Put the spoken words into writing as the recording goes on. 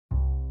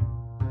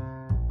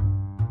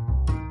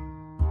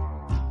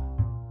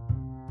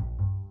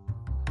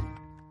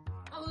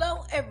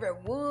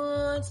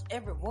everyone's.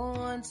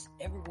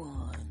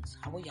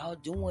 How are y'all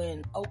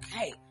doing?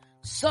 Okay,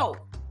 so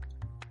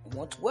I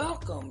want to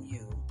welcome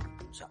you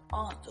to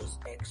Author's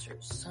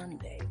Excerpt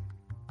Sunday.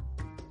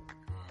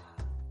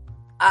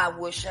 I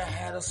wish I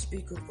had a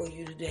speaker for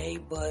you today,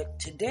 but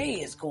today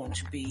is going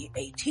to be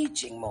a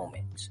teaching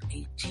moment.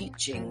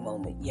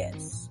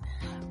 Yes.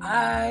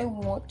 I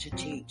want to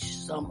teach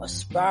some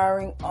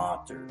aspiring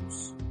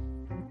authors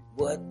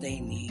what they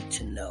need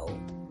to know.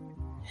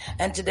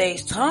 And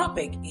today's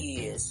topic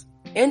is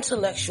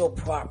intellectual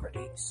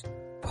properties,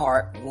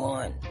 part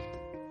 1.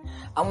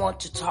 I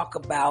want to talk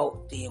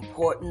about the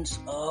importance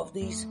of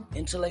these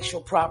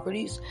intellectual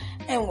properties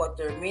and what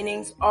their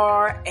meanings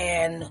are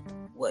and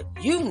what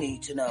you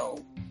need to know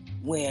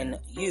when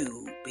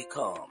you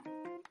become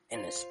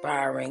an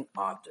aspiring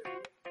author.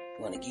 I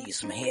want to give you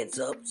some heads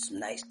up, some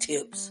nice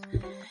tips,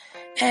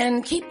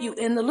 and keep you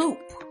in the loop,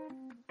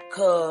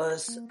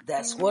 because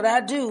that's what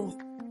I do.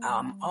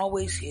 I'm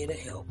always here to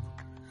help.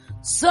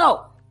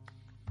 So,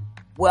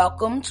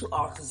 welcome to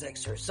Author's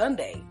Excerpt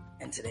Sunday,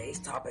 and today's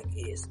topic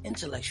is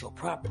intellectual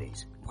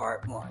properties,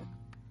 part 1.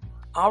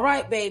 All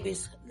right,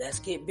 babies, let's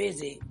get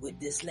busy with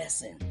this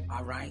lesson,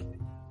 all right?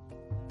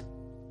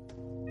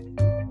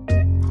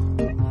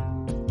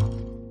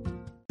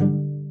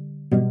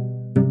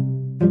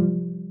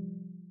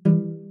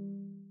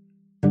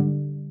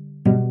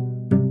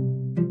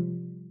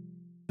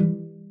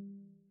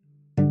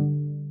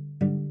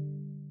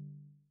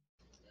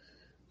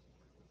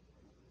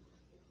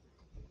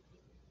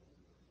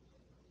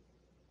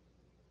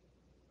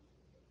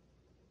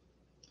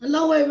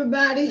 Hello,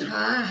 everybody.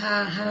 Hi.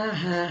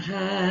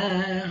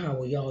 How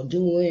are y'all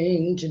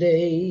doing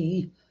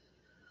today?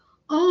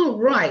 All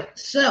right.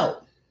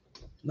 So,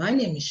 my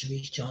name is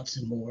Sharice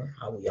Johnson Moore.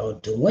 How are y'all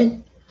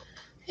doing?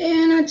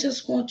 And I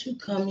just want to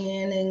come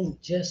in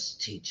and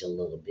just teach a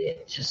little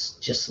bit.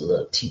 Just a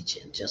little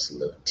teaching. And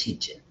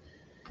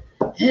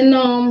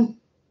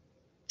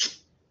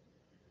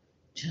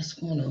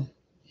just want to,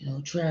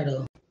 try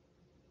to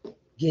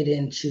get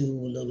into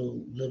a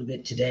little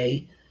bit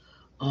today.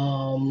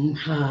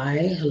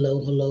 Hi,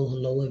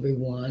 hello,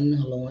 everyone.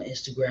 Hello on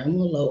Instagram,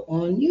 hello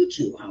on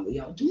YouTube. How are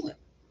y'all doing?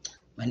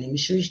 My name is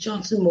Sharice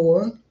Johnson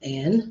Moore,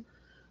 and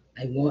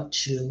I want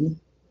to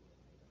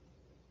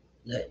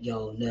let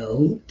y'all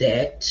know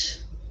that,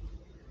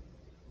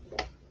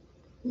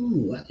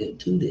 I could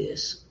do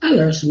this. I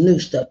learned some new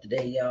stuff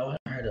today, y'all.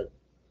 I had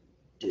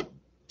to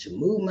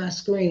move my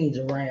screens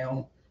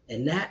around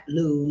and not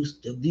lose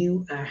the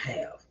view I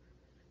have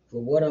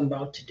for what I'm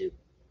about to do.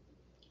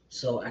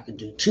 So I can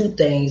do 2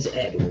 things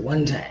at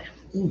one time.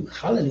 Ooh,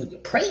 hallelujah.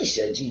 Praise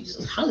you,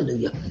 Jesus.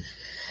 Hallelujah.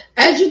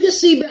 As you can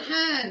see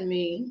behind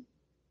me,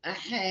 I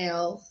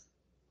have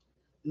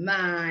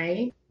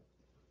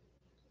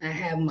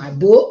my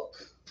book.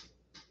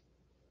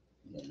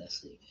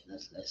 Let's see.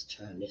 Let's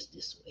turn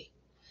this way.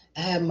 I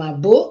have my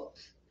book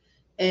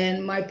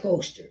and my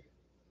poster.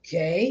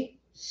 Okay?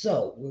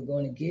 So we're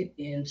going to get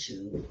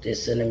into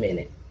this in a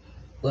minute.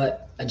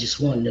 But I just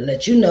wanted to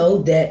let you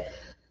know that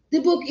the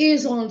book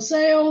is on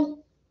sale.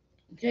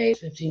 Okay,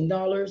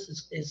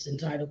 $15. It's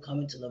entitled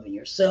Coming to Loving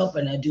Yourself.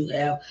 And I do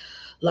have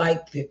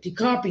like 50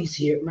 copies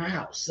here at my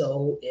house.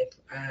 So if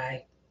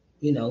I,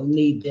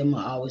 need them,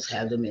 I always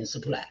have them in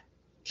supply.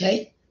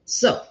 Okay,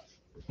 so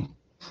if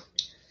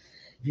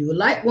you would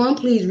like one,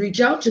 please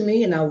reach out to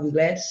me and I will be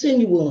glad to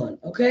send you one.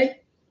 Okay,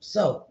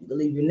 so you can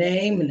leave your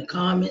name in the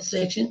comment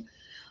section,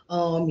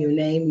 your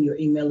name and your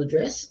email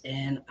address,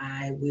 and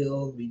I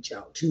will reach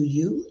out to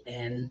you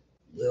and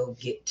we'll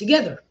get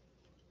together.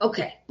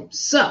 Okay,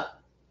 so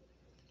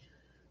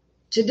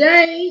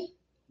today I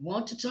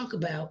want to talk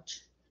about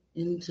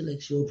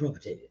intellectual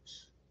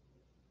properties.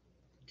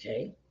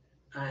 Okay,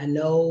 I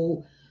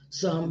know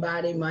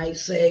somebody might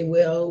say,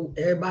 well,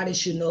 everybody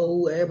should know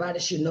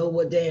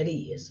what that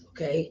is.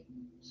 Okay,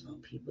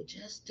 some people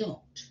just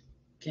don't.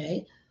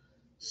 Okay,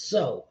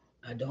 so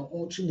I don't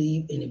want to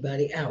leave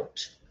anybody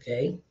out.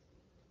 Okay,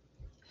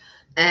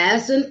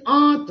 as an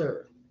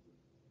author,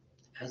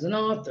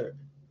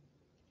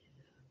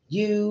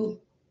 you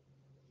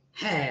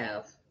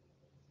have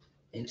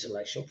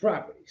intellectual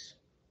properties.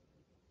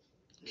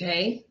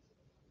 Okay?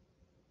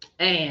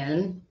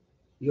 And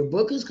your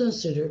book is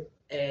considered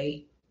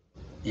a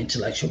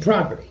intellectual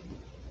property.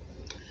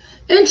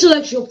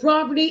 Intellectual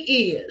property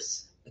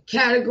is a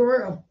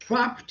category of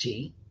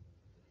property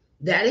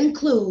that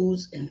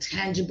includes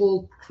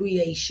intangible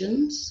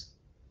creations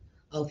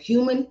of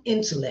human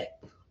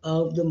intellect,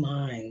 of the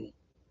mind,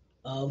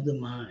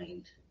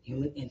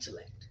 human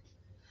intellect.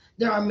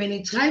 There are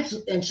many types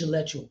of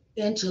intellectual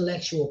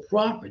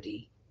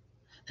property,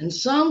 and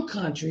some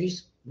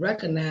countries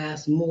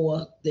recognize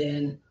more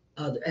than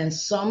others,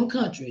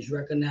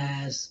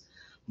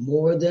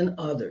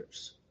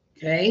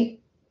 Okay?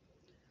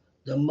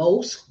 The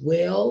most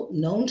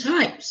well-known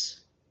types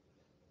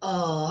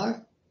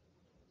are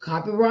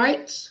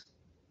copyrights,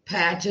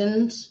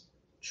 patents,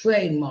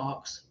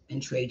 trademarks,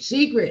 and trade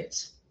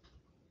secrets.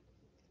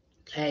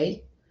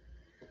 Okay?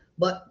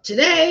 But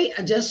today,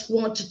 I just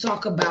want to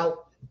talk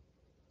about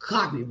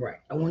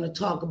copyright. I want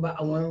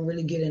to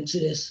really get into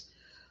this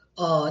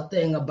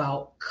thing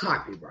about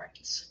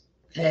copyrights.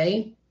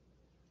 Okay?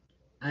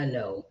 I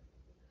know.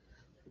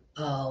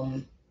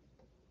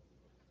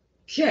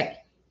 Okay.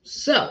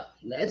 So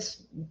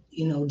let's,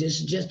 this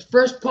is just the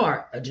first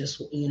part.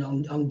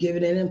 I'm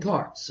giving it in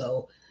parts.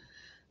 So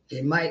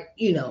it might,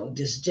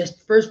 this is just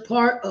the first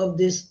part of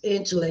this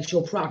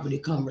intellectual property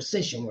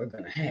conversation we're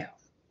going to have.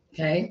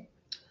 Okay.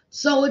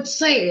 So it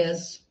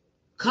says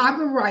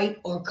copyright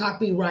or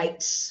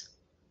copyrights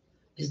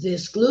is the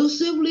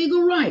exclusive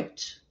legal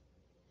right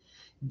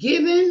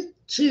given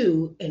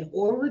to an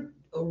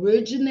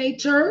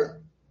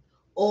originator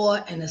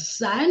or an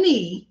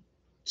assignee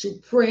to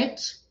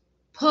print,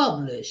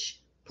 publish,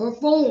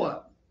 perform,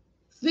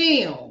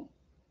 film,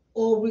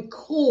 or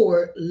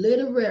record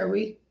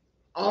literary,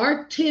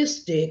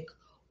 artistic,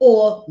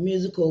 or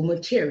musical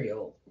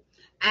material,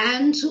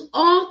 and to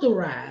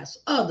authorize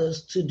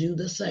others to do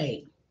the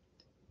same.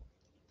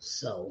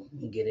 So,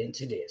 let me get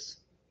into this.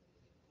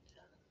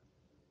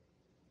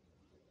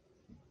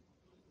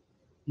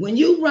 When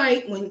you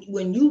write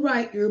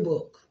your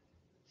book,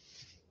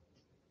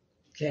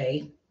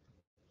 okay,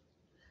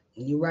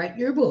 when you write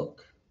your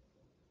book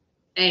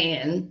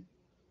and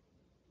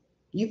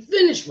you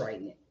finish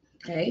writing it,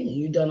 okay, and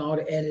you've done all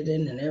the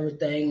editing and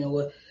everything,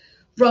 and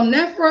from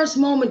that first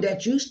moment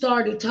that you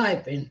started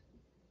typing,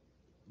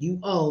 you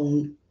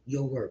own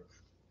your work,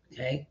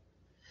 okay?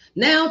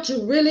 Now,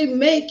 to really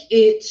make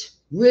it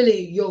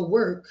really your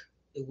work,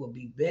 it will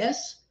be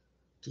best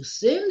to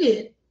send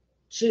it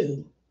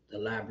to the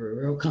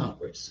Library of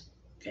Congress,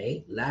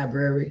 okay?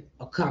 Library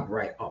or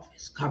Copyright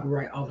Office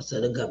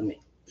of the government,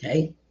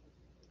 okay?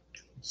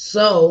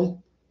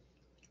 So,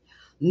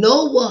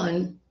 no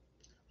one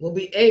will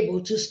be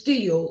able to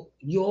steal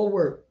your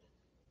work.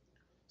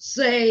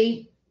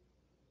 Say,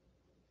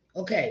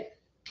 okay,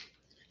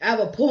 I have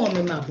a poem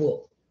in my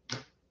book.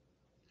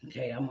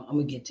 Okay, I'm going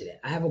to get to that.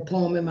 I have a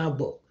poem in my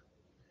book.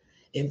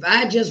 If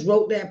I just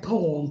wrote that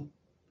poem,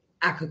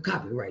 I could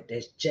copyright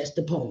that's just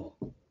the poem.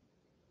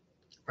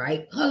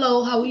 Right?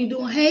 Hello, how are you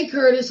doing? Hey,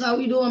 Curtis, how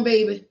are you doing,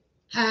 baby?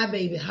 Hi,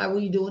 baby, how are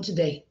you doing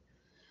today?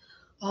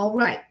 All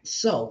right,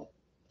 so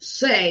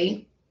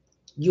say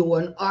you're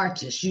an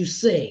artist. You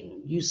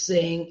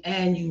sing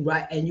and you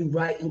write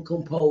and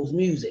compose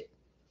music.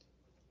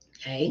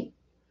 Okay?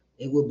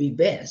 It would be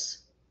best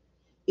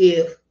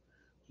if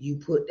you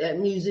put that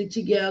music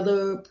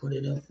together, put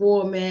it in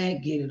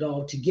format, get it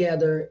all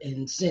together,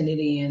 and send it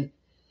in.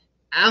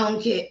 I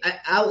don't care.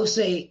 I'm going to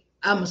say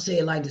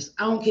it like this.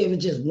 I don't care if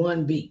it's just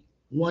one beat.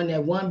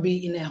 One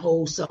beat in that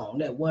whole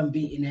song. And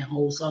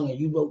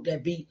you wrote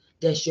that beat,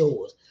 that's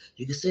yours.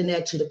 You can send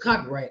that to the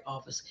Copyright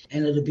Office,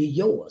 and it'll be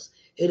yours.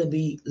 It'll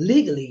be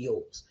legally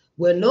yours,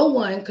 where no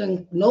one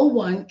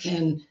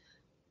can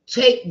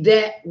take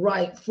that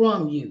right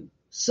from you.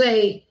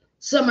 Say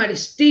somebody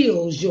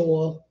steals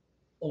or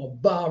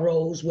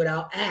borrows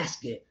without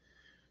asking,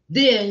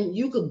 then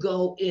you could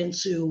go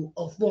into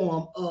a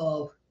form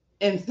of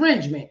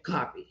infringement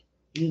copy.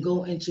 You can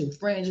go into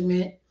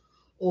infringement,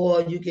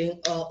 or you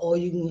can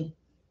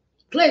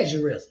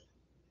plagiarism,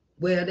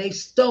 where they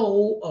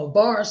stole or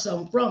borrowed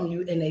something from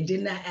you and they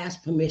did not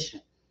ask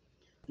permission.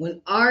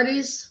 When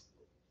artists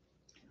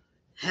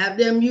have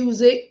their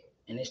music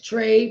and it's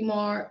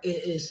trademarked,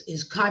 it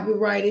is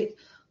copyrighted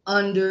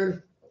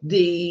under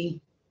the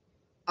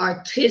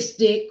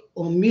artistic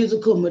or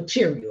musical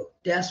material.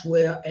 That's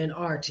where an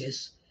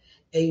artist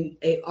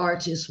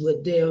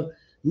with their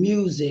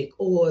music,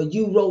 or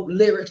you wrote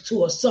lyrics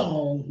to a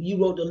song,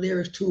 you wrote the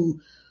lyrics to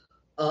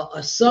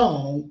a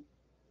song,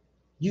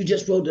 you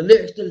just wrote the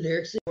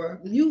lyrics were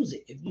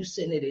music. If you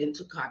send it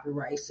into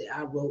copyright, say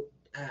I wrote,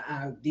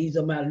 these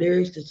are my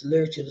lyrics, this is the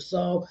lyrics to the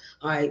song.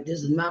 All right,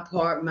 this is my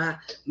part, my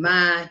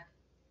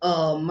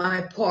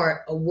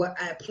part of what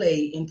I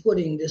played in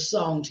putting this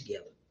song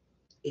together.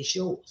 It's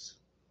yours.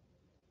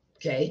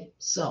 Okay,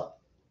 so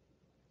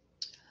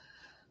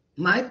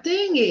my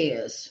thing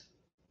is,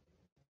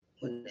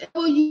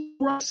 whenever you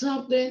write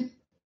something,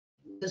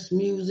 this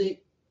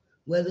music,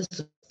 whether it's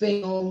a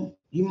film,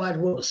 you might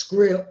wrote a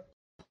script,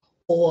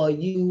 or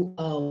you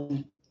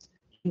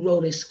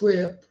wrote a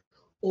script,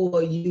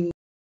 or you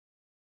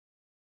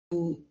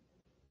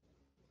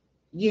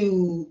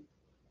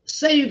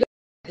say you got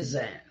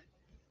design.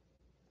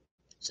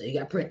 So you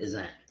got print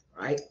design,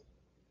 right?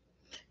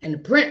 And the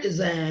print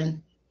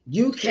design,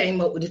 you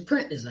came up with this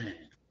print design.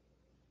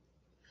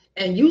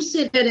 And you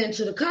sent that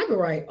into the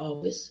Copyright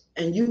Office,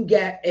 and you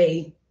got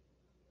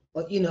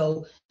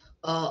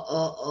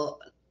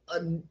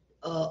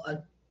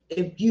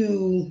if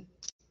you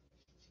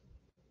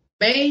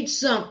made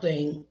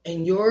something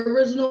in your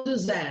original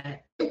design,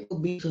 it will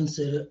be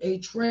considered a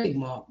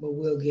trademark, but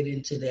we'll get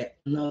into that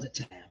another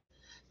time.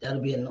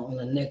 That'll be on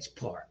the next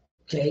part,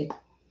 okay?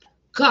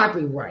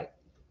 Copyright.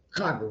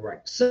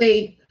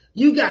 Say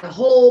you got a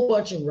whole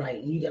bunch of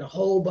writing, you got a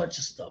whole bunch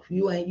of stuff.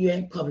 You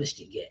ain't published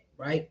it yet,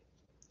 right?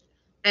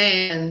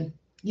 And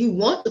you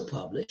want to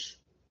publish,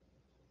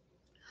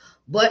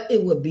 but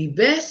it would be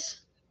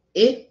best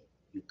if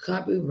you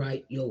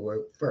copyright your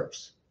work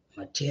first.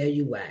 I'll tell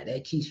you why.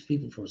 That keeps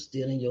people from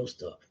stealing your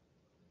stuff.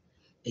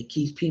 It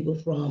keeps people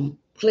from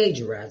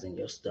plagiarizing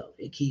your stuff.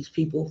 It keeps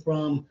people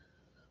from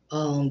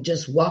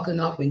just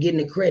walking off and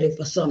getting the credit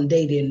for something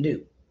they didn't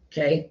do.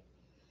 Okay?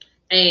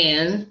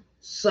 And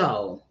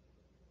so,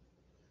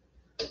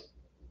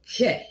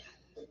 okay.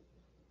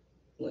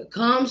 When it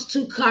comes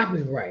to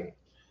copyright,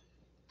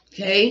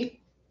 okay,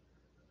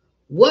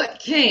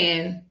 what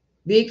can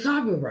be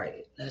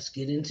copyrighted? Let's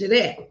get into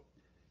that.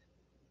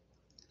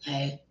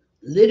 Okay?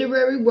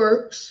 Literary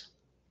works,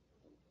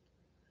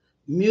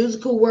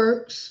 musical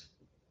works,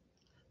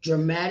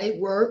 dramatic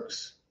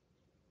works,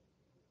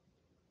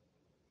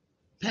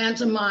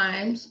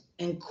 pantomimes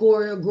and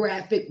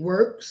choreographic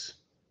works,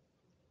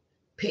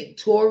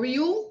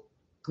 pictorial,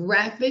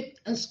 graphic,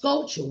 and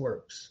sculpture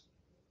works,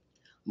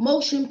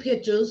 motion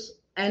pictures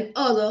and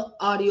other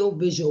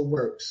audiovisual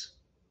works,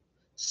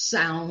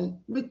 sound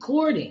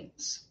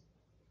recordings,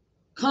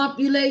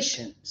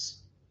 compilations.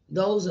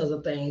 Those are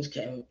the things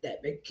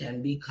that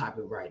can be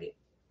copyrighted.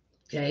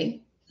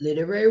 Okay?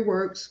 Literary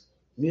works,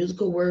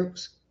 musical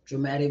works,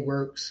 dramatic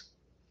works,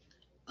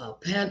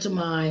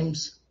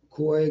 pantomimes,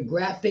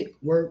 choreographic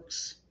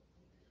works,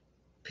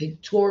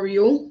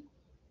 pictorial,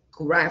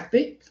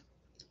 graphic,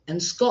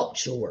 and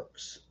sculpture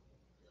works,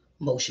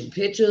 motion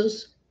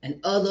pictures, and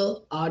other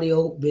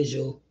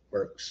audio-visual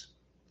works,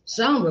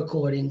 sound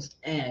recordings,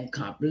 and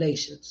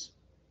compilations.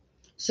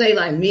 Say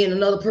like me and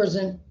another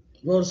person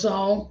wrote a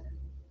song,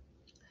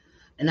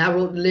 and I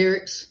wrote the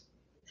lyrics,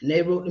 and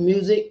they wrote the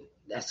music,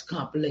 that's a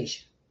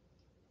compilation.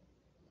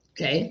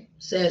 Okay?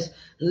 It says,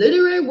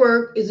 literary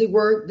work is a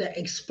work that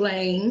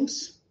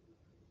explains,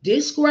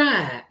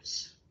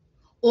 describes,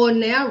 or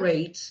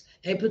narrates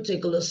a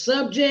particular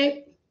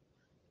subject,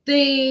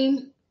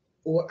 theme,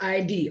 or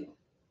idea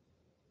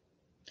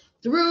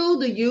through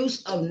the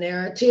use of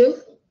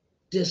narrative,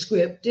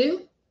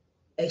 descriptive,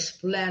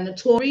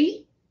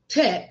 explanatory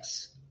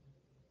text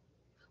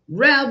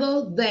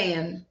rather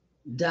than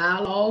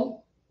dialogue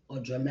or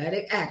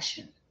dramatic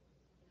action.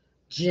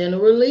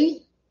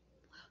 Generally,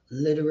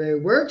 literary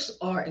works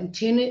are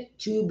intended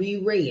to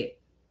be read.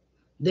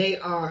 They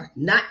are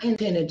not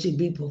intended to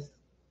be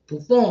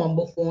performed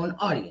before an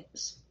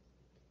audience.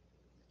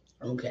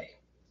 Okay.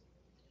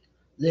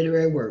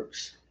 Literary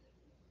works.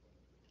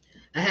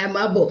 I have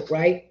my book,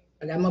 right?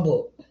 I got my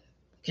book.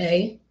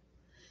 Okay.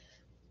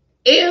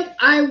 If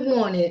I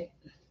wanted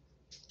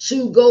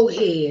to go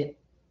ahead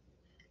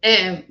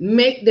and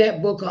make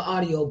that book an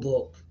audio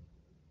book,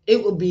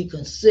 it would be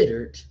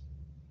considered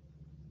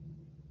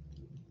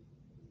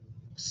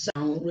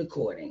sound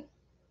recording.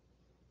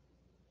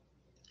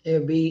 It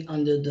would be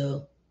under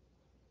the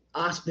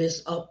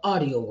auspice of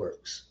audio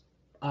works,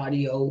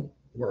 audio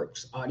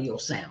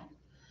sound.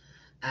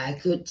 I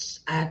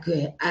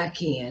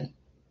can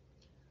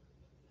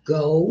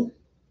go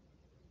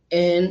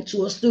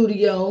into a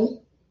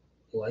studio,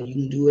 or you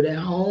can do it at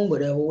home,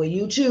 whatever way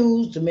you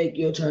choose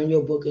to turn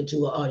your book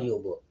into an audio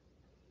book.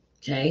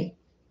 Okay?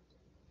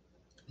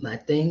 My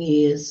thing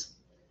is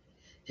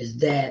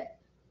that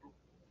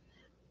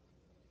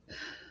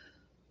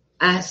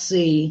I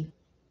see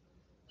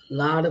a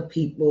lot of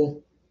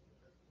people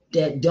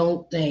that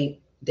don't think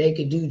they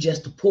could do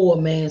just a poor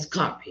man's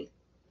copy.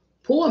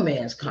 Poor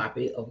man's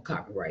copy of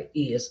copyright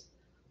is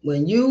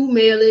when you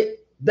mail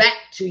it back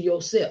to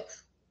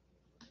yourself.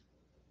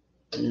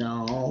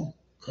 No,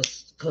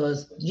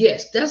 because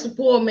yes, that's a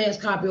poor man's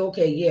copy.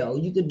 Okay, yeah,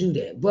 you could do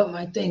that. But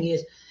my thing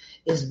is,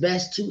 it's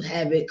best to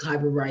have it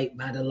copyrighted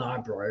by the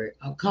Library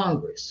of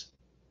Congress.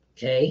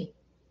 Okay,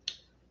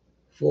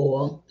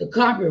 for the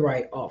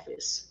Copyright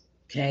Office.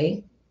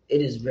 Okay,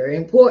 it is very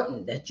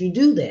important that you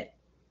do that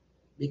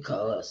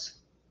because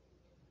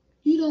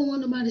you don't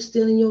want nobody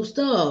stealing your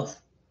stuff.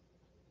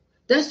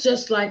 That's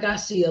just like I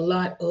see a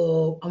lot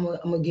of, I'm going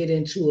to get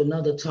into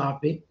another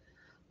topic.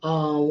 I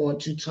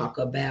want to talk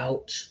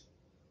about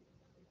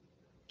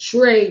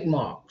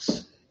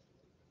trademarks.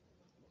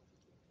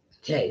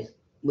 Okay,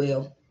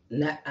 well,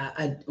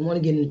 I want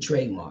to get into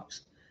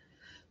trademarks.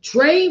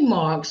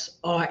 Trademarks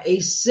are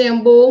a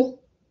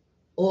symbol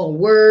or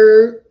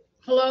word.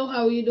 Hello,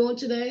 how are you doing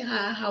today?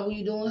 Hi, how are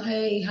you doing?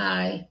 Hey,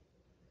 hi.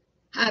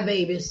 Hi,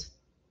 babies.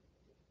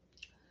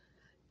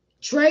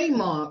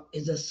 Trademark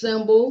is a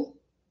symbol,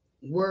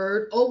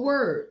 word, or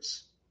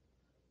words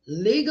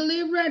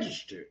legally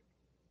registered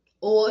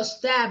or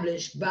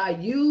established by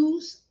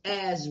use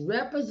as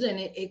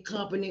representing a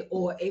company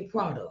or a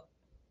product.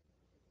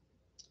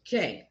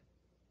 Okay,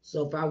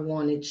 so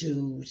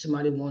if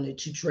somebody wanted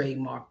to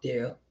trademark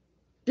their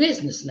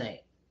business name,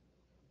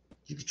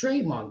 you could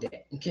trademark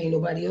that, and can't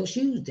nobody else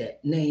use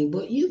that name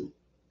but you.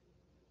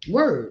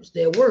 Words,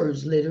 they're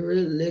words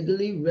literally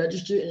legally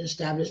registered and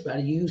established by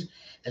the use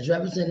as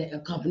representing a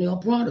company or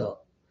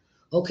product.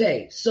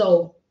 Okay,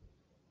 so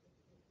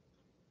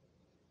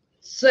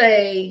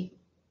say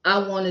I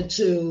wanted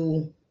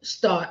to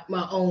start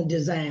my own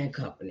design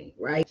company,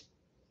 right?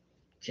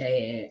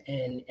 Okay,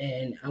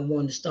 and I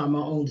wanted to start my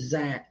own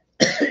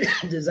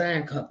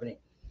design company.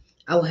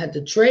 I would have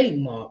to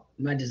trademark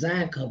my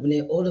design company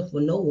in order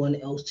for no one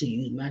else to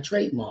use my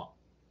trademark.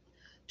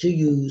 to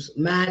use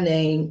my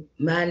name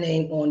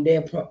on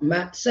their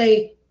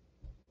say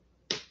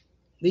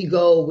we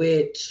go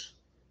with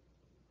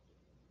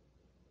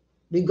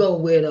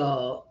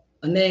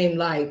a name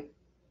like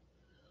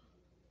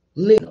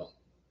Lena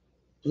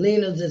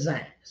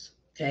Designs.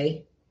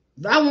 Okay,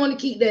 if I want to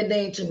keep that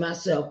name to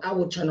myself, I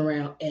will turn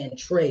around and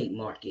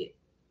trademark it,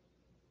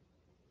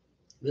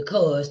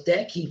 because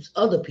that keeps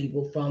other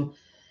people from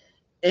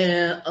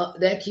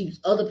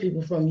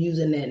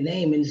using that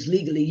name, and it's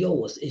legally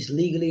yours. It's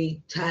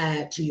legally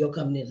tied to your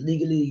company. It's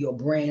legally your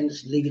brand.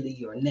 It's legally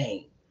your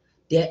name.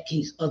 That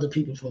keeps other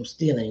people from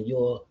stealing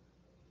your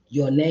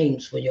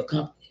names for your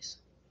companies.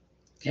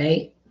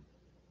 Okay?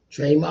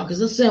 Trademark is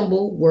a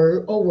symbol,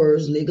 word, or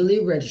words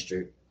legally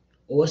registered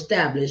or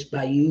established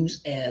by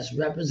use as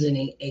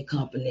representing a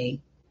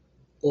company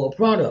or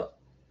product.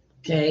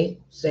 Okay?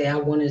 Say I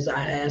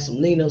had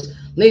some Lena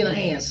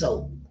hand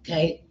soap.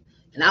 Okay?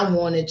 And I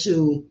want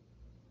to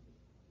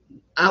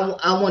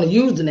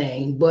use the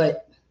name,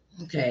 but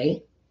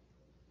okay.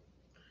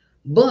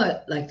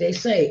 But like they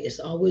say, it's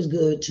always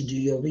good to do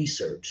your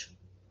research.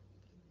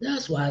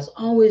 That's why it's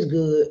always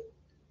good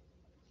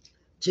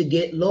to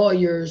get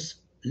lawyers,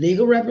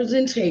 legal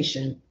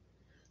representation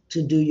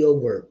to do your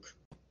work.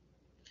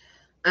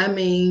 I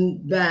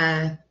mean,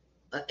 by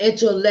an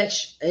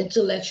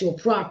intellectual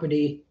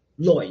property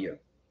lawyer.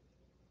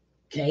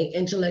 Okay,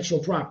 intellectual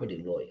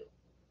property lawyer.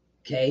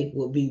 Okay,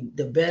 will be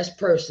the best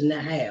person to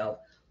have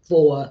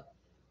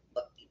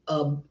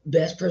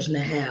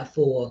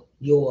for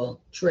your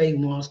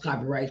trademarks,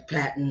 copyrights,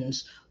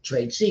 patents,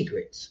 trade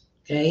secrets.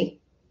 Okay.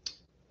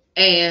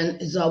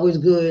 And it's always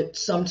good.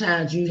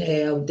 Sometimes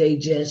they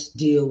just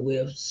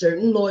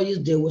certain lawyers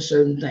deal with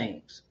certain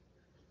things.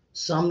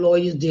 Some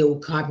lawyers deal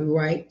with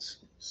copyrights.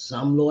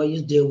 Some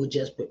lawyers deal with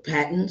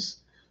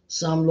patents.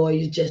 Some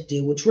lawyers just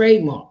deal with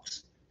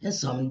trademarks. And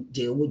some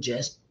deal with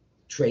just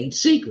trade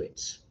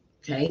secrets.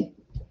 Okay.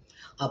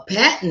 A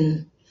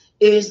patent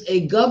is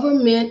a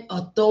government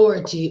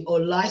authority or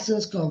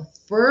license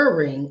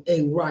conferring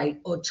a right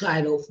or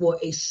title for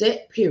a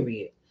set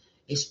period,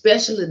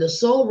 especially the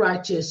sole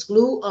right to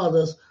exclude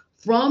others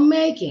from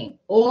making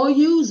or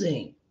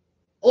using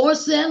or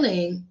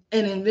selling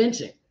an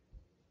invention.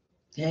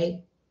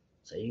 Okay,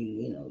 so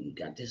you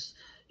got this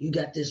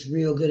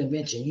real good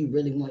invention. You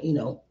really want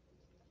you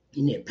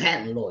need a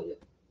patent lawyer,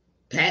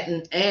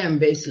 patent and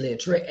basically a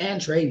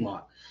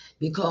trademark,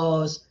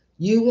 because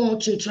you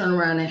want to turn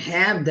around and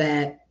have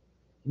that.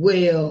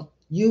 Well,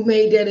 you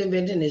made that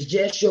invention. It's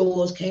just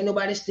yours. Can't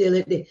nobody steal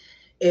it.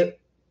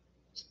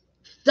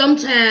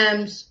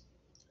 Sometimes,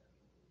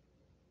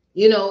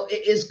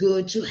 it's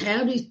good to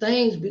have these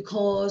things,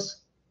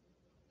 because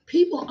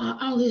people are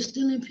out here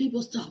stealing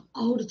people's stuff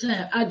all the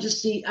time. I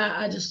just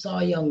saw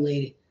a young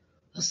lady.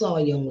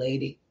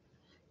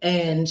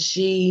 And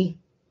she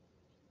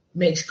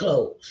makes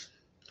clothes.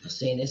 I've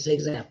seen this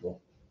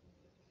example.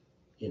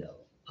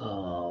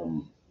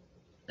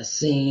 I've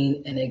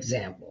seen an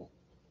example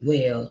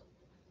where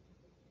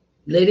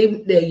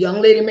the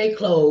young lady makes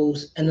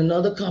clothes, and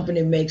another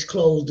company makes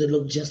clothes that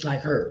look just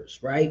like hers,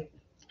 right?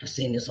 I've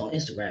seen this on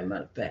Instagram,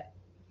 matter of fact.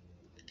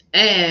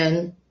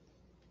 And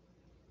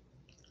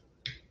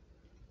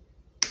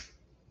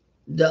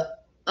the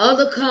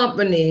other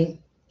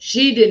company,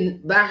 she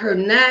didn't, by her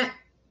not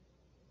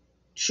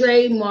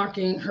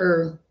trademarking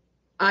her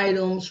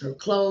items, her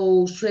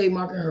clothes,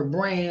 trademarking her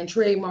brand,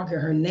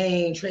 trademarking her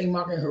name,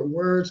 trademarking her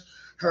words,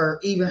 her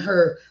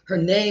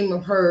name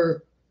of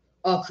her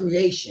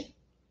creation.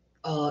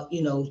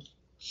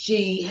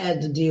 She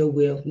had to deal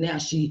with, now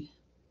she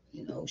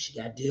got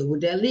to deal with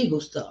that legal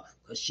stuff,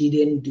 because she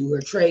didn't do her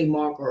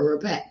trademark or her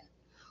patent,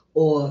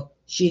 or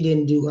she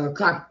didn't do her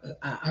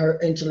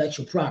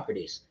intellectual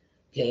properties,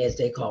 okay, as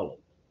they call it.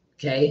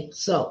 Okay,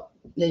 so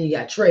then you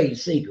got trade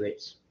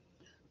secrets.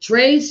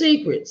 Trade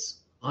secrets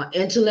are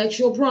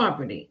intellectual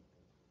property,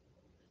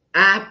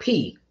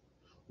 IP,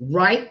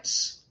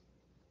 rights,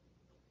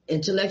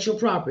 intellectual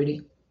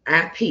property,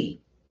 IP,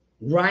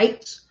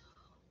 rights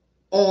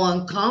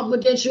on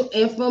confidential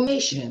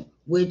information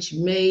which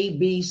may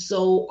be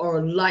sold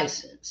or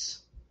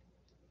licensed.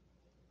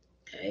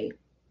 Okay,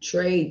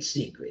 trade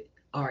secret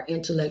are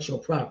intellectual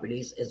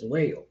properties as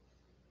well.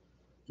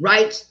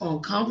 Rights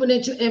on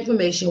confidential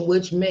information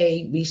which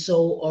may be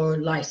sold or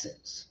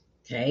licensed.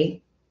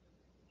 Okay,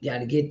 got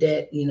to get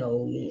that,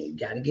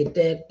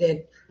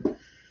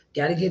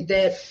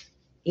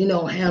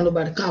 handled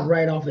by the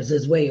Copyright Office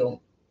as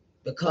well,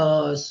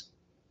 because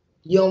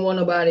you don't want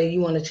nobody, you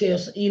want to tell,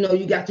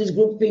 you got this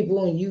group of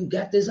people and you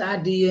got this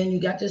idea and you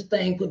got this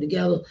thing put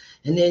together,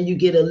 and then you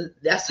get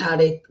that's how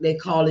they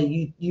call it,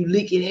 you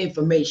leaking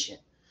information,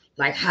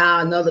 like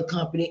how another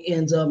company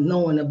ends up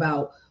knowing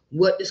about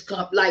what this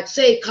like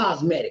say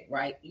cosmetic,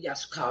 right? You got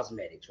some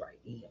cosmetics, right?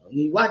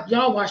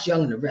 Y'all watch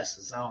Young and the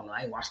Restless. I don't know,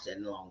 I ain't watched that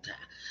in a long time.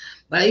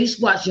 But I used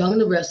to watch Young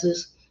and the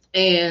Restless,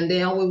 and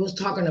they always was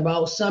talking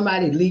about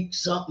somebody leaked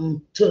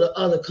something to the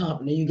other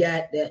company. You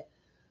got that.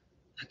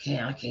 I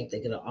can't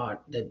think of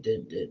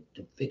the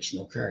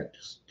fictional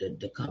characters.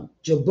 The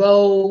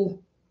Jabot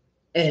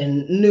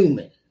and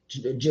Newman.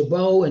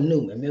 Jabot and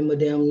Newman. Remember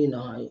them?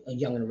 Young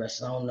and the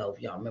Rest. I don't know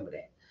if y'all remember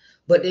that.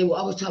 But they were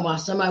always talking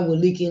about somebody was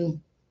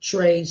leaking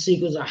trade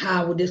secrets, or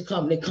how would this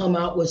company come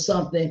out with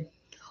something,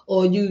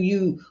 or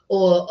y'all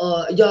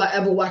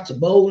ever watch a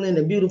Bold and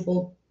the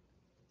Beautiful?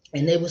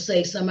 And they would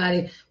say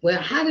somebody,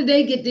 well, how did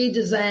they get these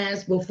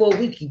designs before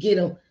we could get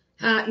them?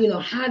 How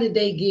did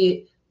they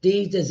get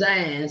these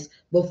designs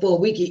before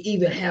we could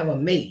even have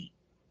them made?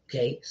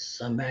 Okay,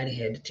 somebody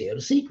had to tell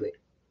the secret.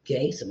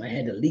 Okay, somebody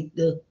had to leak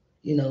got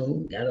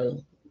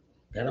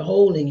a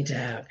hole in your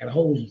tire,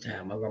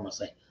 my grandma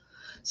say.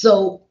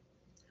 So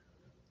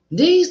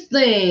these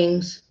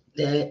things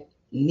that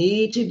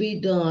need to be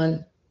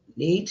done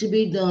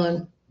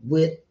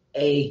with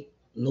a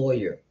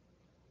lawyer.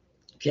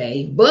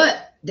 Okay,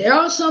 but there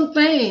are some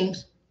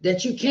things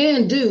that you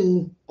can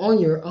do on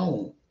your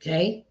own,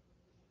 okay?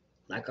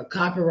 Like a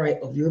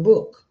copyright of your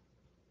book.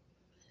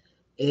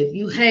 If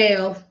you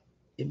have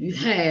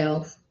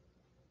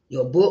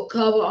your book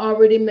cover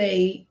already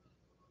made,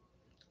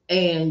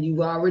 and you've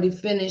already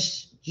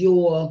finished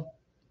your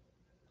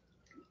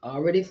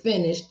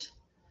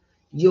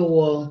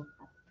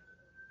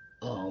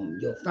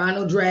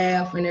final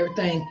draft and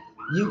everything,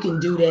 you can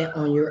do that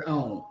on your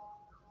own.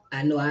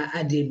 I know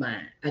I did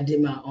mine. I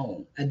did my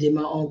own. I did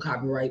my own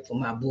copyright for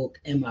my book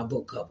and my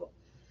book cover.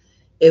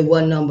 It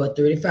was number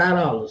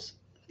 $35.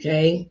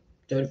 Okay,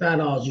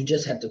 $35. You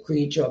just have to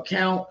create your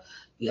account.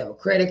 You have a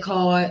credit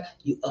card.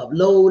 You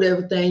upload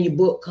everything, your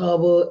book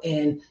cover,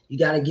 and you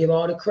got to give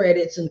all the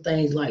credits and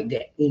things like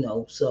that.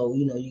 So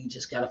you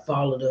just got to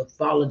follow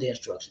the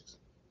instructions.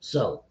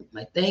 So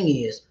my thing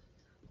is,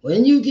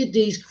 when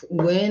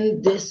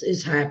this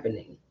is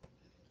happening,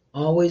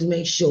 always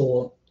make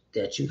sure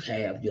that you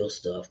have your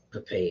stuff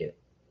prepared,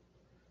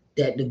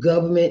 that the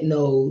government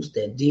knows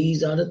that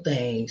these are the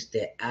things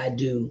that I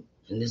do,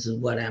 and this is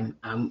what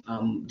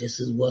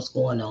this is what's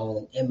going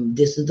on, and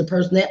this is the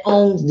person that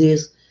owns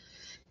this,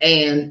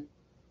 and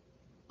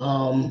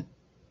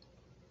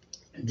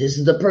this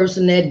is the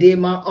person that did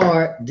my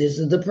art, this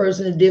is the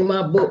person that did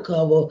my book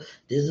cover,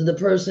 this is the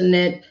person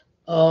that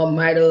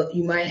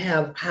you might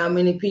have how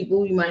many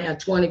people? You might have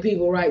 20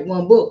 people write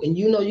one book, and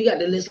you got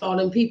to list all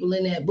them people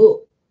in that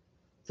book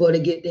so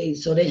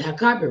they have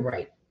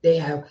copyright. They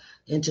have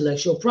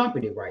intellectual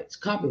property rights,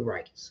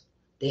 copyrights.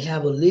 They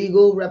have a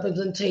legal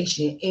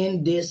representation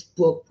in this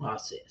book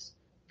process.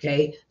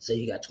 Okay, so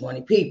you got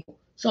 20 people.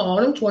 So all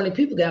them 20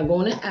 people got to go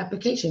on an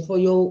application for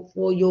your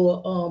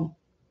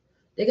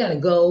they got to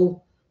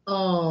go.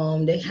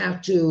 They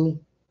have to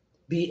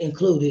be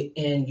included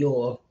in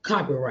your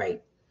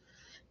copyright,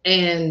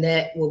 and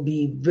that will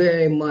be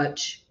very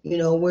much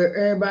where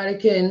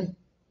everybody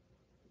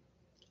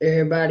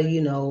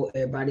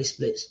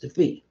splits the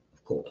fee,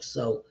 of course.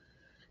 So,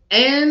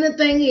 and the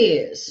thing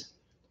is,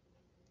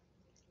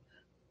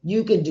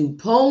 you can do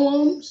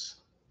poems,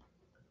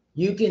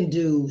 you can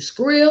do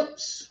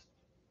scripts,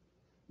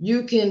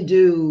 you can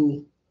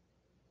do,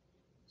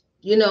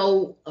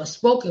 a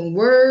spoken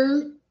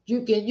word.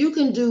 You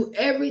can do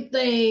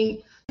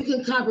everything. You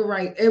can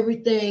copyright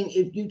everything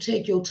if you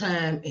take your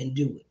time and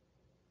do it.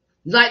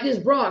 Like this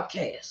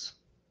broadcast.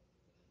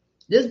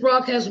 This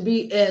broadcast would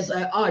be as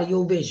an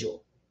audio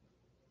visual.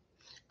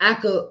 I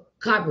could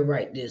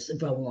copyright this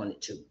if I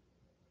wanted to,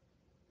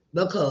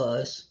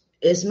 because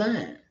it's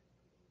mine.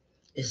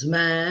 It's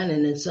mine,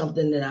 and it's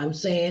something that I'm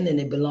saying, and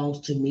it belongs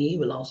to me. It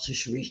belongs to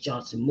Sharice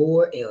Johnson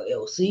Moore,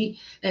 LLC,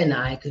 and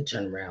I could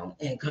turn around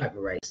and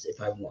copyright this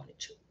if I wanted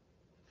to.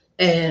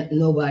 And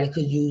nobody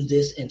could use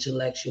this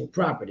intellectual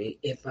property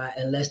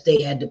unless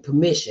they had the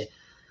permission.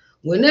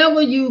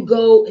 Whenever you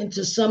go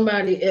into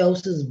somebody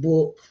else's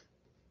book,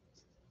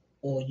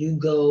 or you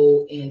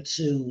go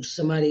into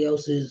somebody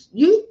else's,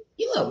 you've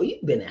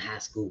been in high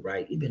school,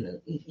 right?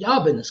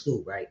 Y'all been to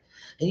school, right?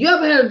 And you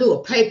ever had to do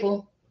a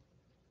paper,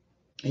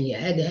 and you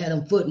had to have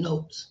them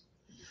footnotes.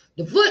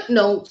 The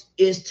footnotes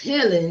is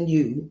telling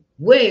you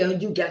where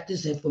you got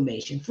this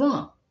information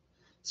from.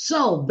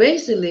 So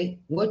basically,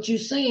 what you're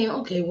saying,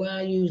 okay, well,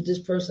 I use this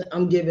person,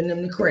 I'm giving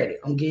them the credit.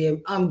 I'm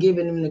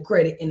giving them the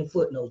credit in the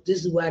footnotes.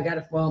 This is where I got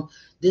it from.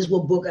 This is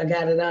what book I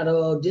got it out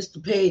of. This is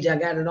the page I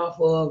got it off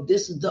of.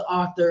 This is the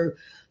author.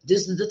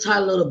 This is the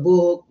title of the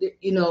book.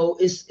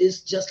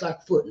 It's just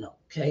like footnote,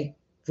 okay?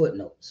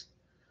 Footnotes.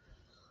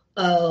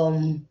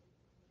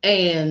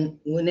 And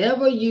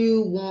whenever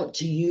you want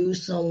to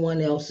use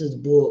someone else's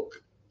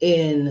book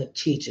in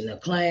teaching a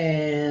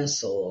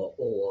class,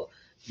 or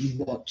you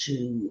want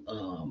to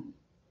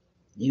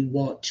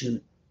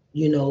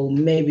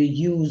maybe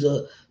use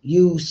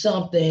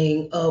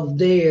something of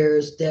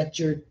theirs that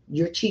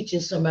you're teaching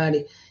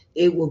somebody,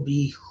 it will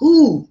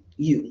behoove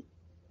you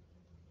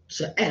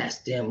to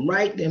ask them,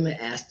 write them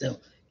and ask them,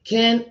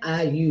 can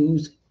I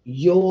use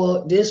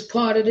this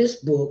part of this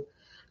book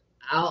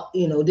out,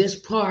 this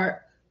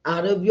part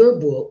out of your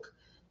book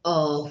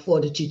for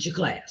the teacher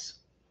class?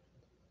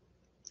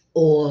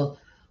 Or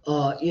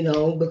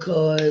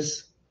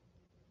because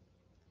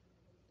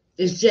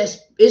it's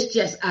just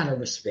out of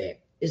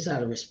respect. It's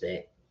out of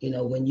respect,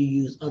 when you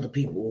use other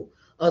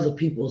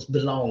people's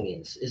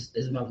belongings,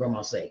 as my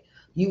grandma say.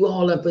 you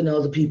all up in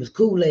other people's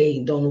Kool-Aid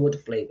and don't know what the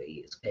flavor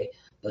is, okay?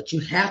 But you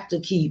have to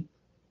keep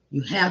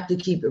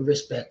it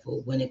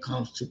respectful when it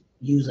comes to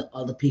using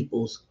other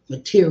people's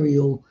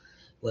material,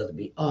 whether it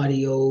be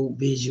audio,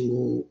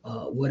 visual,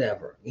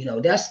 whatever.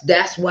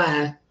 That's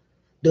why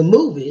the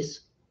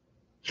movies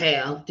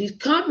have these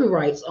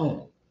copyrights on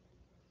them.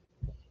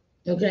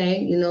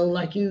 Okay,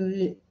 like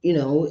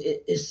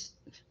it's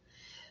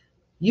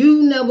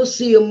you never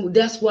see them.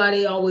 That's why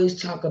they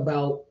always talk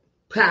about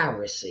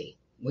piracy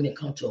when it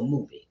comes to a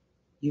movie.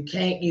 You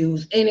can't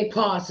use any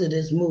parts of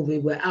this movie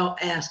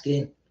without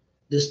asking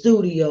the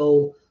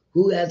studio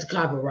who has the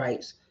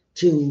copyrights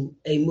to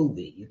a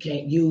movie. You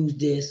can't use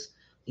this,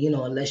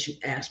 unless you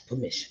ask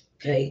permission.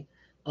 Okay,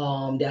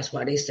 that's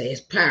why they say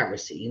it's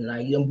piracy.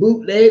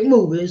 Bootleg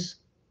movies.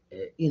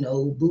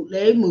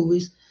 Bootleg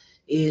movies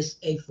is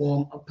a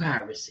form of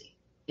piracy,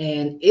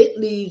 and it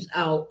leaves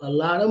out a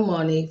lot of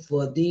money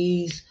for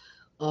these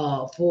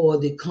for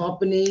the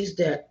companies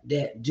that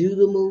do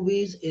the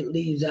movies. It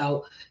leaves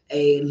out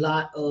a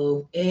lot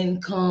of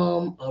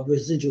income,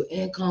 residual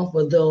income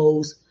for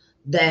those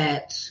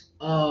that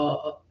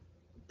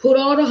put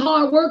all the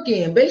hard work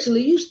in.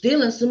 Basically, you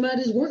stealing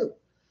somebody's work.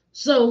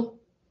 So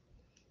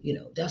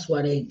that's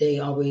why they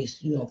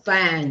always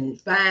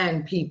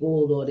fine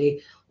people,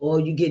 or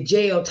you get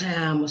jail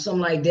time or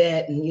something like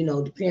that,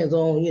 and depends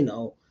on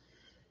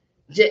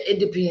it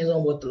depends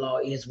on what the law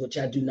is, which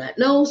I do not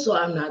know, so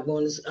I'm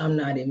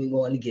not even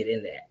going to get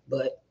in that.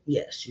 But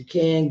yes, you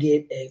can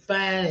get a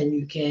fine and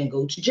you can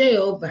go to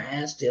jail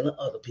behind stealing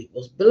other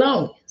people's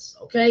belongings.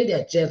 Okay,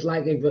 that's just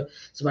like if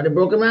somebody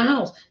broke in my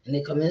house and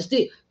they come in and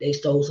steal, they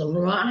stole something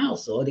from my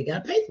house, so they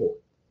got to pay for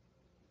it.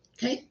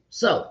 Okay,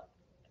 so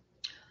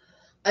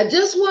I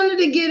just wanted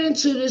to get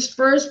into this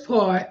first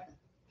part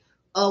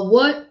of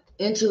what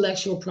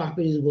intellectual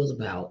property was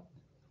about.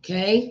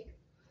 Okay,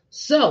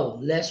 so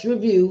let's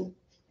review,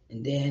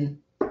 and then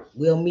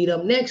we'll meet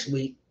up next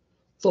week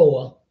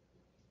for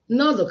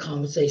another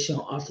conversation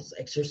on Author's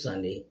Excerpt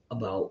Sunday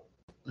about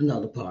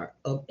another part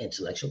of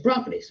intellectual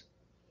properties.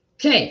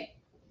 Okay,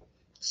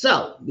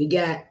 so we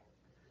got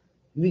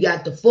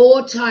the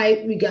four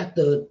type. We got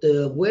the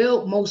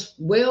most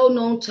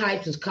well-known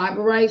types is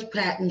copyrights,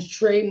 patents,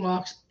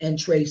 trademarks, and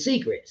trade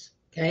secrets.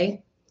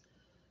 Okay,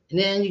 and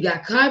then you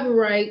got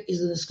copyright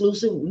is an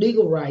exclusive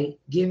legal right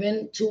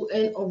given to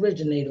an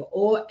originator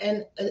or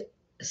an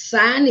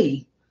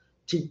assignee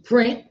to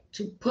print,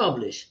 to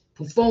publish,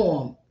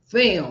 perform,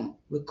 film,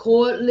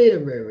 record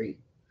literary,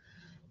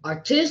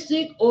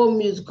 artistic, or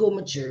musical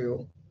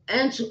material,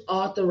 and to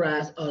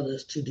authorize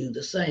others to do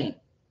the same.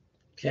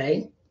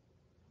 Okay.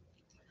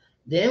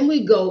 Then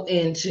we go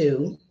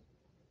into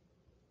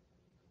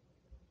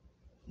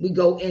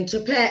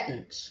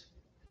patents.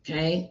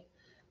 Okay.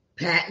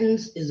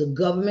 Patents is a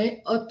government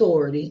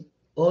authority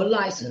or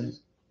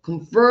license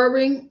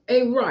conferring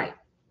a right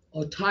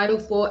or title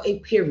for a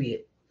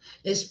period,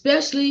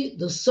 especially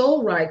the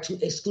sole right to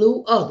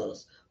exclude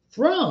others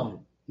from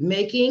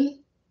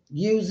making,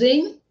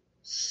 using,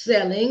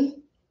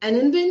 selling an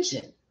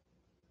invention.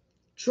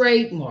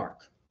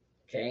 Trademark.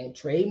 Okay.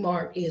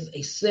 Trademark is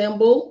a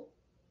symbol.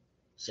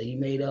 So you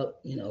made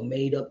up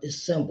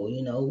this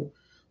symbol,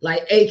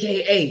 like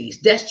AKAs.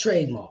 That's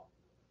trademark.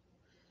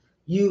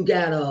 You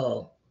got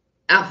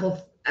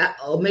Alpha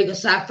Omega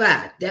Psi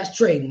Phi. That's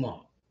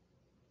trademark.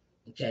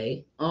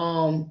 Okay.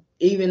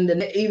 Even the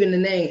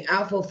name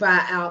Alpha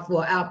Phi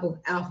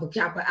Alpha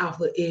Kappa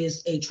Alpha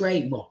is a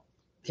trademark.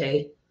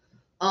 Okay.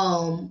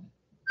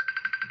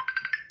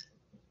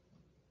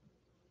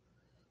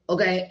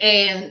 Okay.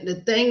 And the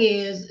thing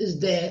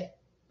is that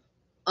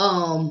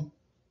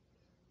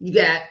you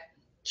got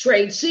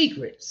trade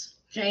secrets.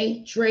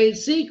 Okay. Trade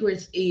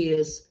secrets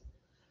is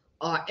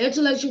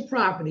intellectual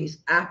properties,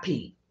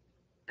 IP.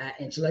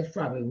 Intellectual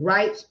property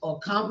rights or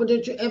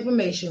confidential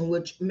information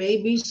which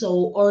may be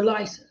sold or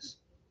licensed.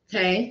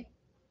 Okay.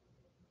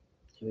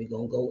 So we're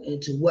going to go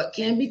into what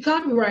can be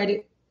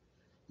copyrighted.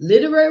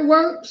 Literary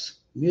works,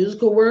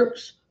 musical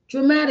works,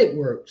 dramatic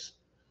works,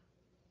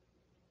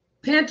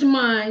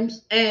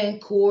 pantomimes,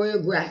 and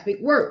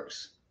choreographic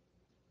works.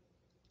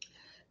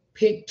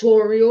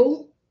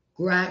 Pictorial,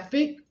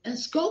 graphic, and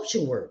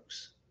sculpture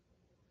works.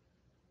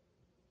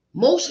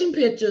 Motion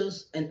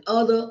pictures and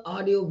other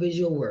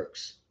audiovisual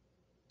works.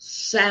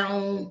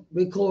 Sound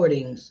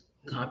recordings,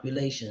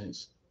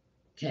 compilations.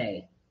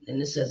 Okay. And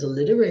it says a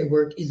literary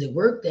work is a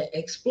work that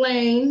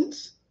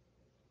explains,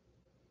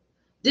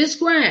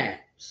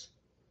 describes,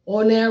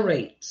 or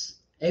narrates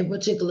a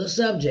particular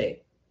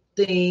subject,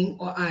 theme,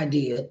 or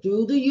idea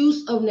through the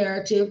use of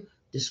narrative,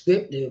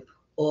 descriptive,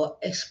 or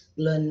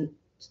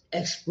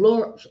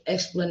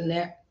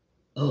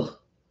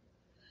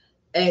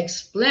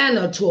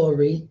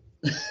explanatory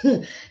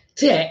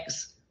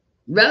text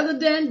rather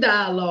than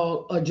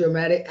dialogue or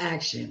dramatic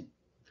action.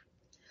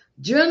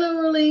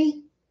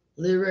 Generally,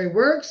 literary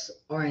works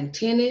are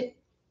intended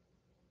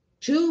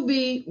to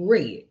be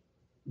read.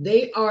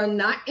 They are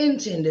not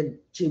intended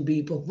to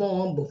be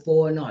performed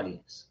before an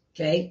audience.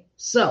 Okay,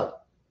 so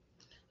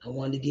I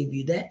wanted to give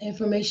you that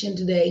information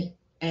today,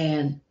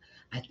 and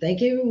I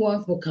thank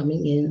everyone for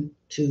coming in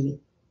to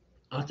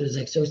Authors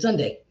Excerpt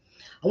Sunday.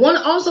 I want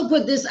to also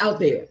put this out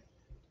there.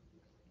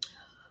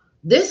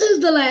 This is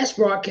the last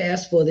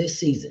broadcast for this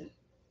season.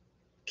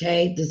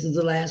 Okay, this is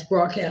the last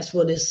broadcast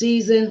for this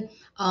season.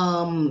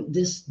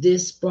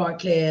 This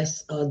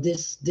broadcast,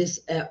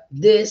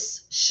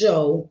 this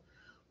show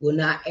will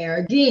not air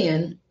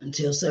again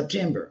until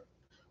September.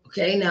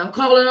 Okay, now I'm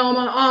calling on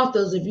my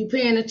authors. If you're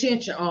paying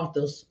attention,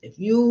 authors, if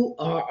you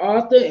are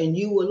author and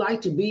you would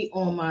like to be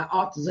on my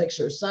Authors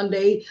Excerpt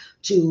Sunday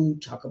to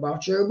talk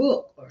about your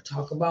book or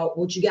talk about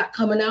what you got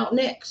coming out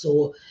next,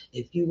 or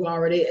if you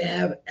already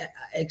have,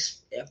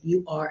 if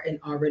you are an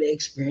already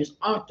experienced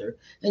author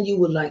and you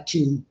would like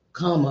to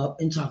come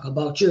up and talk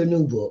about your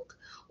new book,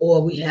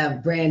 or we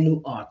have brand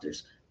new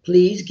authors,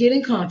 please get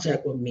in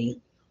contact with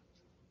me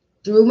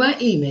through my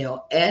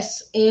email,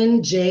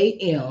 snjmoore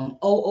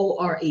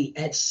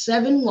at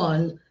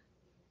 71,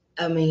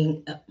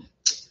 snjmoore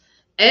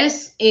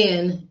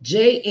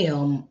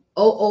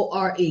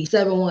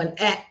 71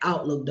 at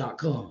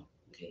outlook.com.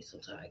 Okay,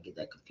 sometimes I get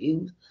that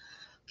confused.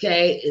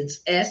 Okay, it's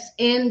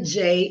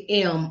snjmoore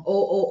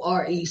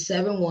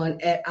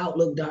 71 at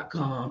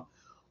outlook.com.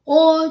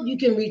 Or you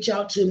can reach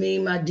out to me,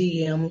 my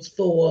DMs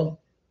for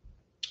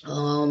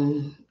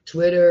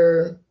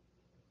Twitter,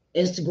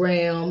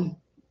 Instagram,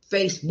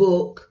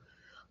 Facebook,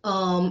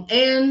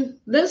 and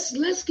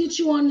let's get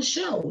you on the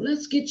show.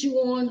 Let's get you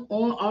on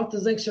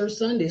Authors Excerpt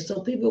Sunday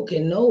so people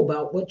can know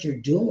about what you're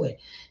doing,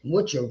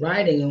 what you're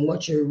writing, and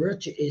what you're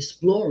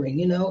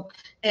exploring,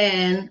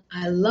 And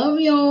I love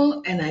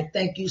y'all, and I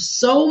thank you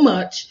so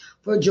much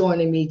for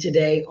joining me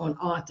today on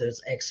Authors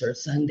Excerpt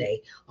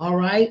Sunday. All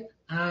right,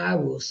 I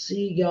will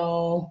see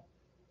y'all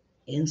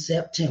in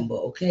September.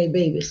 Okay,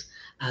 babies?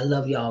 I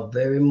love y'all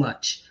very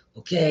much.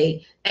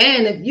 Okay.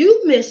 And if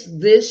you missed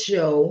this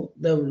show,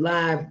 the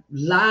live,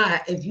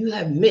 if you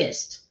have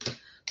missed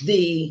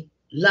the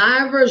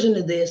live version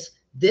of this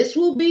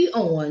will be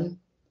on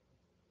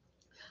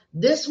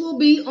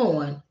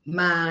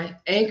my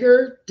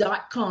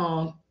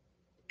anchor.com,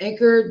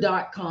 Anchor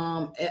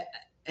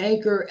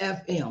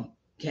FM.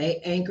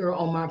 Okay. Anchor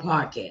on my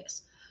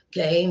podcast.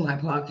 Okay. My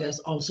podcast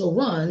also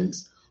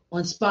runs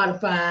on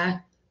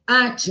Spotify,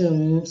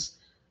 iTunes,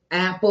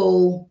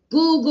 Apple,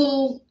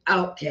 Google,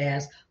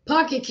 Outcast,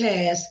 Pocket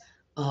Cast,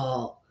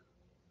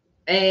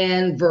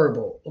 and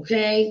Verbal,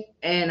 okay?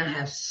 And I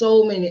have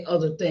so many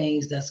other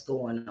things that's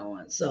going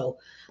on. So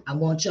I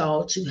want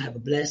y'all to have a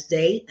blessed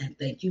day, and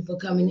thank you for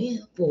coming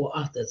in for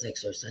Authors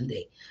Excerpt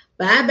Sunday.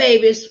 Bye,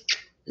 babies.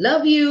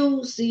 Love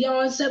you. See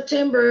y'all in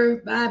September.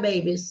 Bye,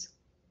 babies.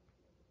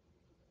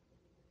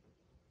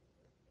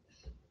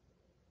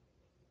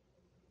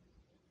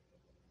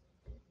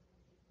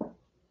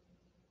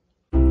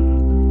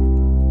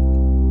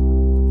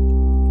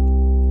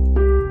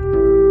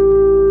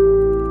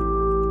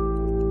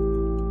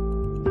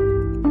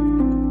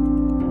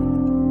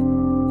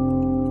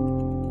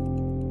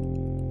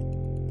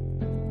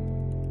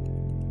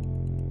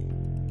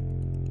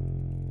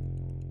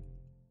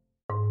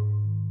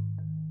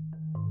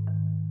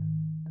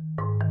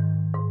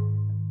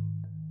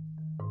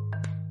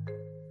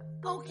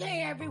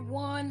 Okay,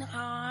 everyone.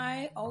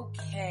 Hi.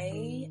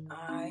 Okay,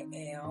 I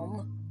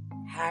am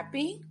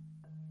happy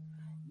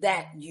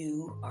that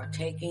you are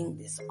taking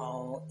this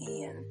all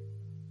in.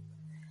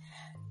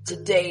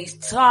 Today's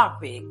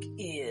topic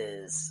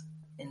is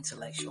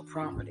intellectual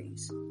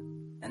properties.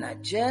 And I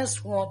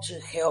just want to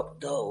help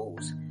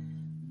those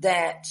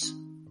that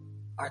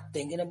are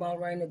thinking about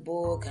writing a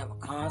book, have a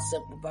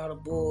concept about a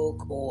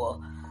book,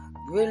 or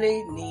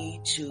really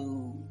need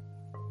to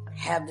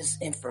have this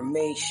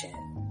information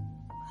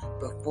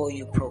before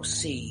you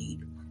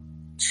proceed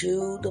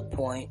to the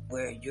point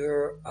where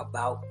you're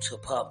about to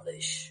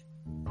publish.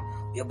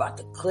 You're about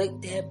to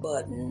click that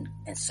button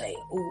and say,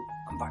 "Ooh,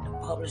 I'm about to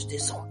publish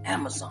this on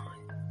Amazon."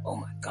 Oh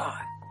my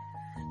God.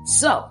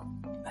 So,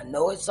 I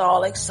know it's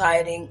all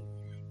exciting.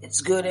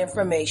 It's good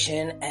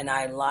information, and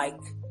I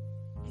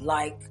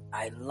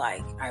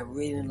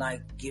really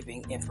like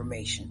giving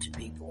information to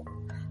people.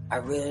 I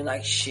really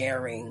like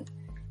sharing,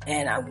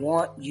 and I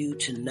want you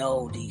to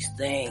know these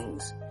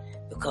things.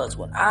 Because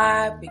when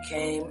I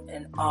became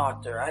an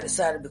author, I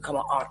decided to become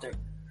an author.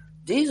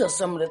 These are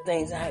some of the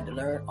things I had to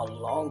learn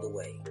along the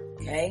way.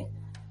 Okay?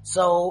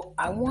 So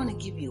I want to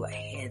give you a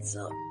heads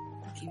up.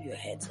 Wanted to give you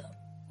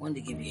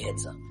a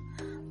heads up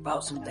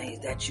about some things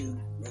that you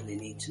really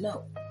need to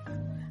know.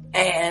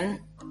 And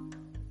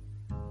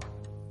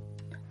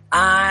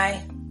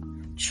I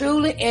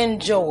truly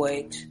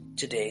enjoyed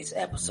today's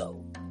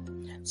episode.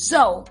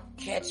 So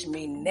catch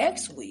me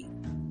next week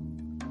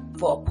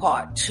for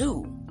part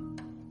 2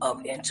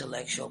 of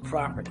intellectual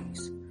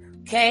properties.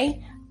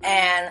 Okay?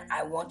 And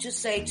I want to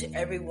say to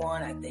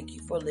everyone, I thank you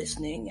for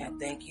listening. I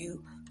thank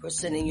you for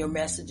sending your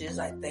messages.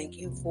 I thank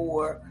you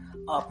for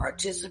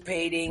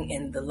participating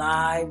in the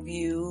live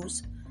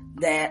views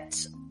that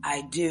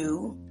I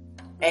do.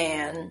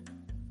 And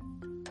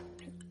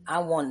I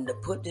wanted to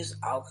put this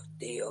out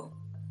there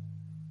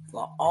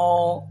for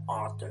all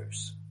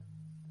authors.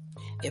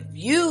 If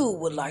you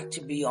would like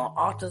to be on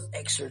Author's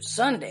Excerpt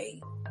Sunday,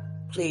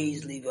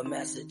 please leave a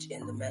message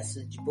in the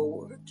message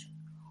board,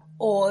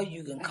 or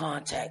you can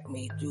contact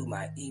me through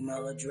my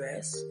email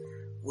address,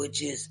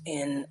 which is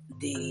in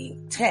the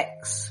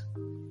text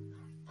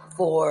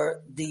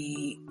for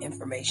the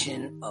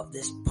information of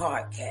this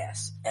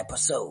podcast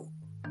episode.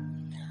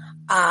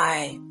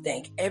 I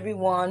thank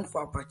everyone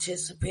for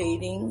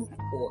participating,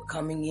 or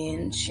coming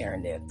in,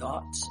 sharing their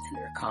thoughts and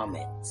their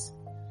comments.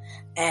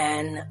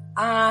 And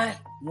I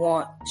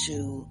want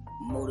to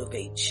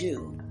motivate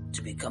you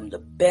to become the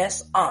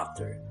best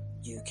author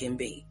you can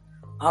be.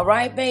 All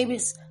right,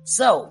 babies?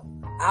 So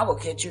I will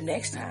catch you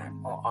next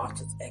time on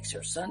Author's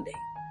Excerpt Sunday.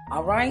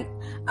 All right?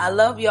 I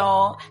love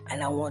y'all,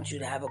 and I want you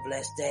to have a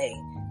blessed day.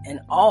 And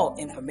all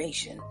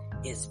information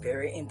is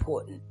very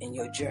important in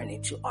your journey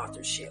to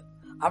authorship.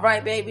 All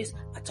right, babies?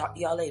 I'll talk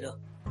to y'all later.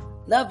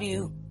 Love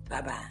you.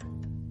 Bye-bye.